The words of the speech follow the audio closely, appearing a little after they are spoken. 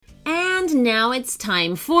And now it's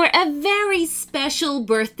time for a very special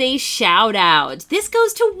birthday shout-out. This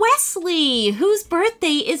goes to Wesley, whose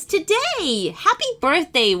birthday is today. Happy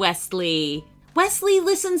birthday, Wesley. Wesley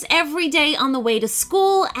listens every day on the way to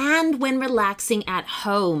school and when relaxing at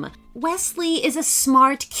home. Wesley is a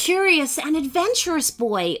smart, curious, and adventurous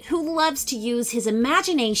boy who loves to use his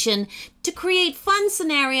imagination to create fun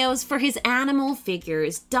scenarios for his animal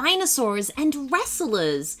figures, dinosaurs, and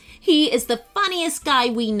wrestlers. He is the funniest guy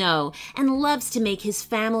we know and loves to make his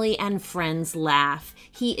family and friends laugh.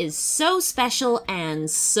 He is so special and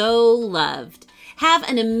so loved. Have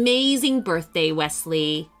an amazing birthday,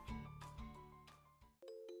 Wesley.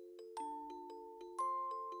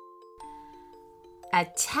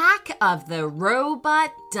 Attack of the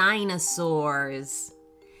Robot Dinosaurs.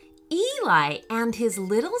 Eli and his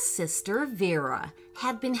little sister Vera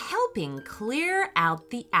had been helping clear out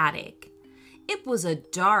the attic. It was a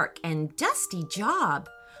dark and dusty job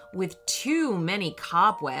with too many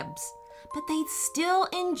cobwebs, but they still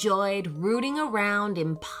enjoyed rooting around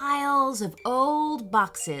in piles of old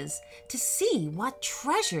boxes to see what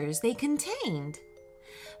treasures they contained.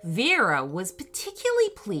 Vera was particularly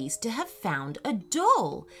pleased to have found a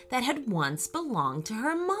doll that had once belonged to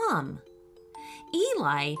her mom.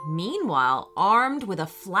 Eli, meanwhile, armed with a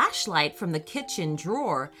flashlight from the kitchen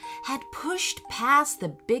drawer, had pushed past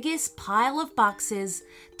the biggest pile of boxes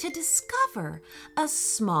to discover a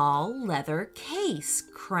small leather case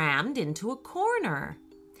crammed into a corner.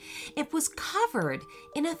 It was covered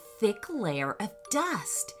in a thick layer of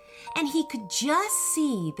dust, and he could just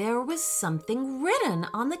see there was something written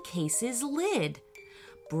on the case's lid.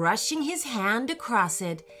 Brushing his hand across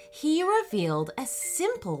it, he revealed a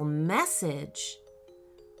simple message.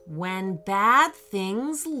 When bad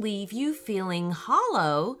things leave you feeling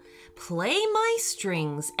hollow, play my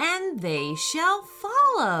strings and they shall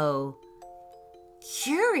follow.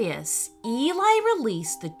 Curious, Eli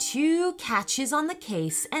released the two catches on the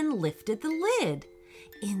case and lifted the lid.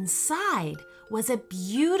 Inside was a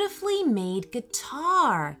beautifully made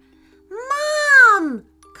guitar. "Mom!"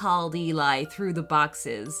 called Eli through the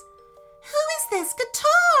boxes. "Who is this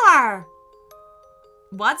guitar?"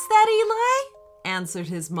 "What's that, Eli?" answered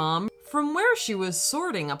his mom from where she was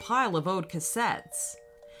sorting a pile of old cassettes.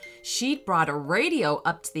 She'd brought a radio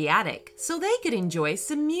up to the attic so they could enjoy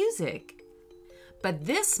some music. But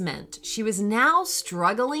this meant she was now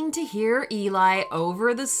struggling to hear Eli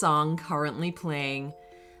over the song currently playing.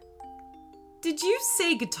 "Did you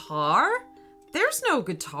say guitar? There's no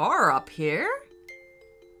guitar up here."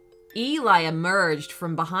 Eli emerged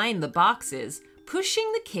from behind the boxes,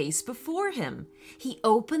 pushing the case before him. He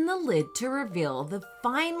opened the lid to reveal the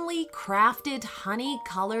finely crafted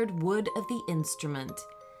honey-colored wood of the instrument.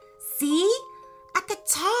 "See? A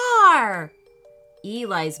guitar!"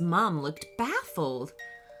 Eli's mom looked baffled.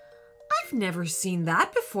 "I've never seen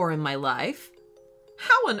that before in my life.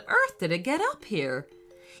 How on earth did it get up here?"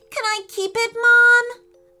 "Can I keep it, Mom?"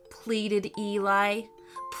 pleaded Eli.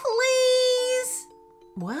 "Please."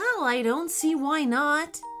 "Well, I don't see why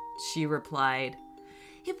not," she replied.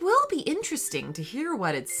 "It will be interesting to hear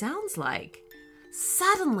what it sounds like."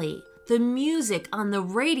 Suddenly, the music on the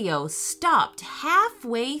radio stopped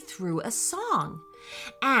halfway through a song,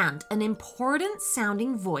 and an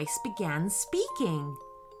important-sounding voice began speaking.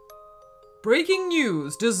 "Breaking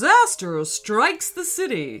news! Disaster strikes the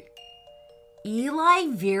city!" Eli,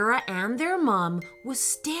 Vera, and their mom was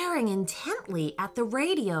staring intently at the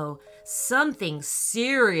radio. Something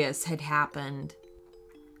serious had happened.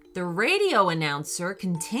 The radio announcer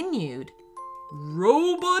continued.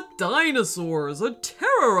 "Robot dinosaurs are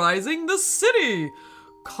terrorizing the city.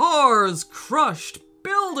 Cars crushed,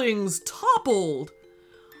 buildings toppled."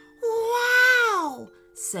 "Wow,"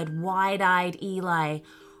 said wide-eyed Eli.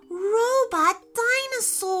 "Robot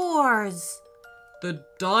dinosaurs." "The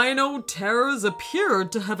Dino Terrors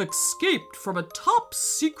appeared to have escaped from a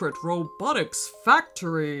top-secret robotics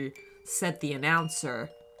factory," said the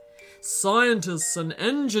announcer. "Scientists and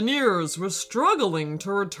engineers were struggling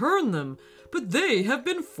to return them, but they have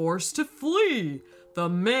been forced to flee. The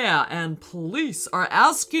mayor and police are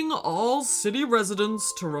asking all city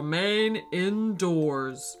residents to remain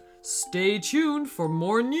indoors. Stay tuned for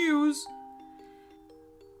more news."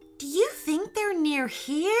 "Do you think they're near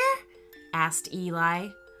here?" asked Eli.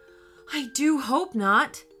 "I do hope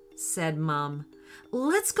not," said Mom.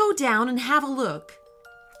 "Let's go down and have a look."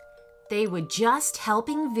 They were just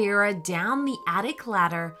helping Vera down the attic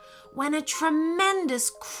ladder when a tremendous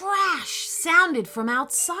crash sounded from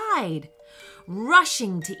outside.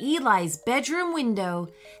 Rushing to Eli's bedroom window,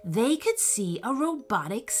 they could see a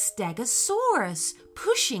robotic stegosaurus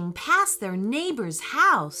pushing past their neighbor's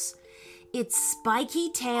house. Its spiky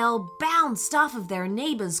tail bounced off of their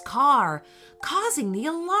neighbor's car, causing the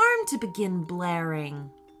alarm to begin blaring.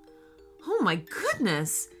 "Oh my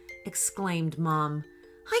goodness!" exclaimed Mom.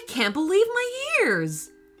 "I can't believe my ears!"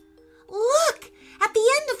 "Look, at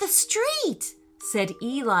the end of the street!" said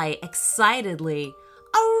Eli excitedly.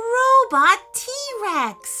 "A robot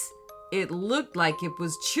T-Rex!" It looked like it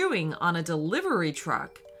was chewing on a delivery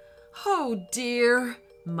truck. "Oh dear,"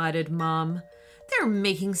 muttered Mom. "They're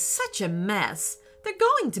making such a mess. They're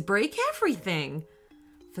going to break everything."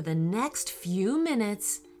 For the next few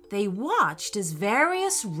minutes, they watched as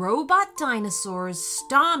various robot dinosaurs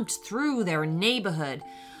stomped through their neighborhood,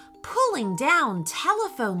 pulling down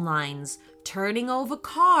telephone lines, turning over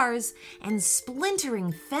cars, and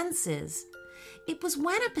splintering fences. It was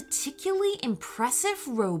when a particularly impressive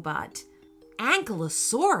robot,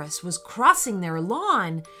 Ankylosaurus, was crossing their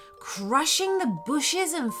lawn, crushing the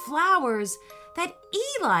bushes and flowers, that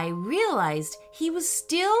Eli realized he was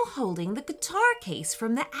still holding the guitar case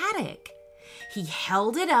from the attic. He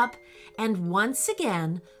held it up, and once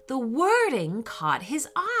again, the wording caught his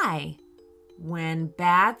eye. "When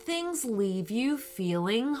bad things leave you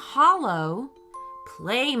feeling hollow,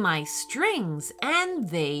 play my strings and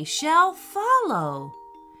they shall follow."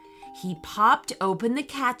 He popped open the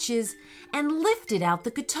catches and lifted out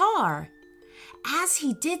the guitar. As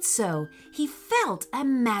he did so, he felt a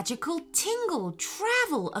magical tingle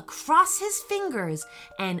travel across his fingers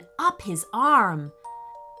and up his arm.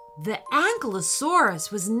 The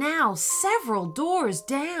Ankylosaurus was now several doors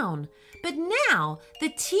down, but now the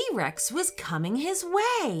T-Rex was coming his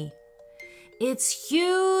way. Its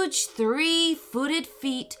huge 3-footed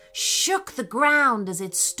feet shook the ground as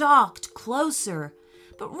it stalked closer,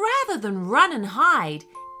 but rather than run and hide,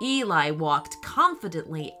 Eli walked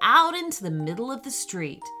confidently out into the middle of the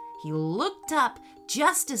street. He looked up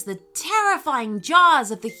just as the terrifying jaws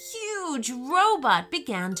of the huge robot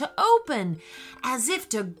began to open, as if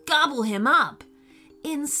to gobble him up.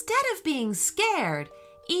 Instead of being scared,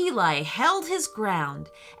 Eli held his ground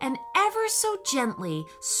and ever so gently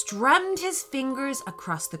strummed his fingers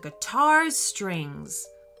across the guitar's strings.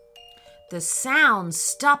 The sound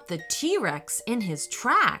stopped the T-Rex in his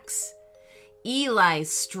tracks. Eli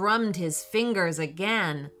strummed his fingers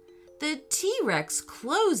again. The T-Rex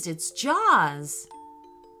closed its jaws.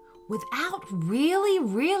 Without really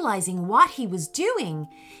realizing what he was doing,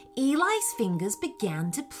 Eli's fingers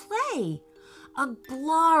began to play. A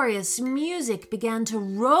glorious music began to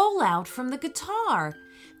roll out from the guitar,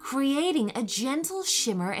 creating a gentle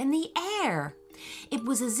shimmer in the air. It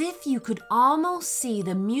was as if you could almost see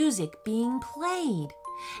the music being played.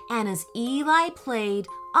 And as Eli played,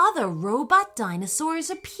 other robot dinosaurs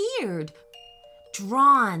appeared,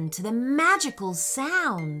 drawn to the magical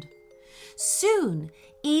sound. Soon,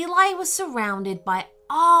 Eli was surrounded by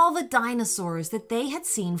all the dinosaurs that they had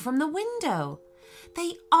seen from the window.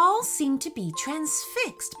 They all seemed to be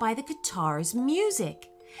transfixed by the guitar's music.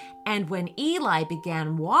 And when Eli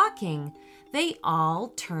began walking, they all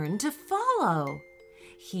turned to follow.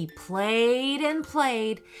 He played and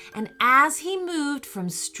played, and as he moved from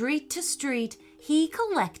street to street, he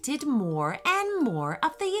collected more and more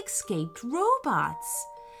of the escaped robots.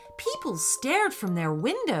 People stared from their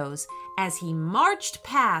windows as he marched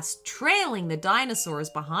past, trailing the dinosaurs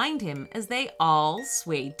behind him as they all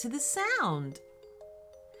swayed to the sound.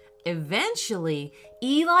 Eventually,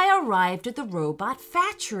 Eli arrived at the robot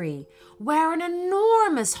factory, where an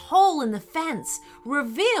enormous hole in the fence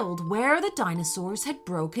revealed where the dinosaurs had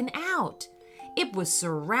broken out. It was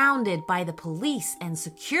surrounded by the police and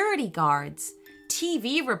security guards,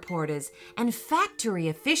 TV reporters, and factory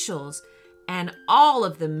officials, and all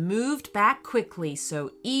of them moved back quickly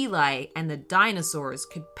so Eli and the dinosaurs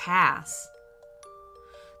could pass.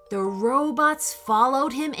 The robots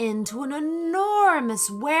followed him into an enormous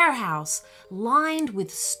warehouse lined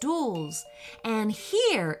with stools, and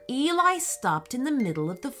here Eli stopped in the middle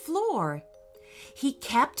of the floor. He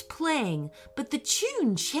kept playing, but the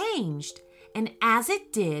tune changed, and as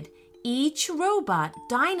it did, each robot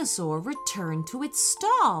dinosaur returned to its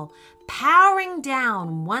stall, powering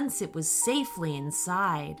down once it was safely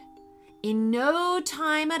inside. In no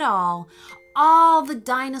time at all the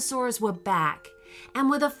dinosaurs were back, and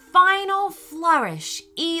with a final flourish,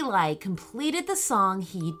 Eli completed the song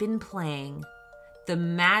he'd been playing. The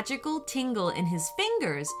magical tingle in his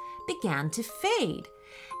fingers began to fade,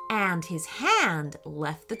 and his hand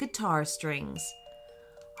left the guitar strings.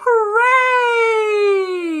 "Hooray!"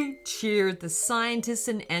 cheered the scientists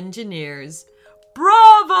and engineers.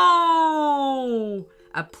 "Bravo!"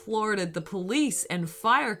 applauded the police and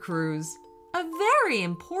fire crews. A very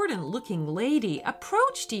important-looking lady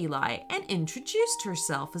approached Eli and introduced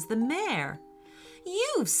herself as the mayor.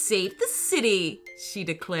 "You've saved the city," she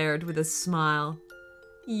declared with a smile.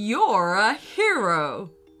 "You're a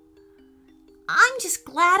hero." "I'm just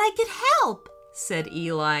glad I could help," said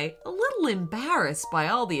Eli, a little embarrassed by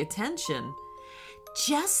all the attention.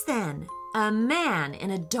 Just then, a man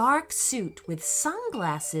in a dark suit with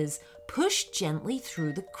sunglasses pushed gently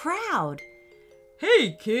through the crowd.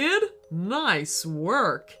 "Hey, kid, nice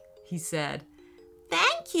work," he said.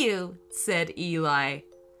 "Thank you," said Eli.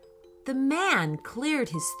 The man cleared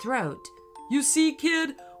his throat. "You see,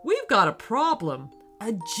 kid, we've got a problem.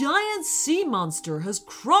 A giant sea monster has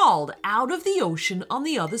crawled out of the ocean on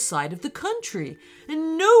the other side of the country,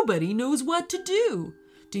 and nobody knows what to do.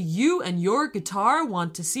 Do you and your guitar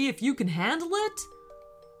want to see if you can handle it?"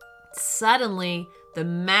 Suddenly, the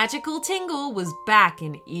magical tingle was back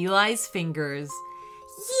in Eli's fingers.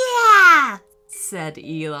 "Yeah!" said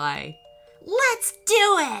Eli. "Let's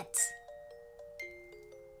do it!"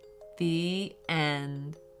 The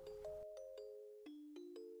end.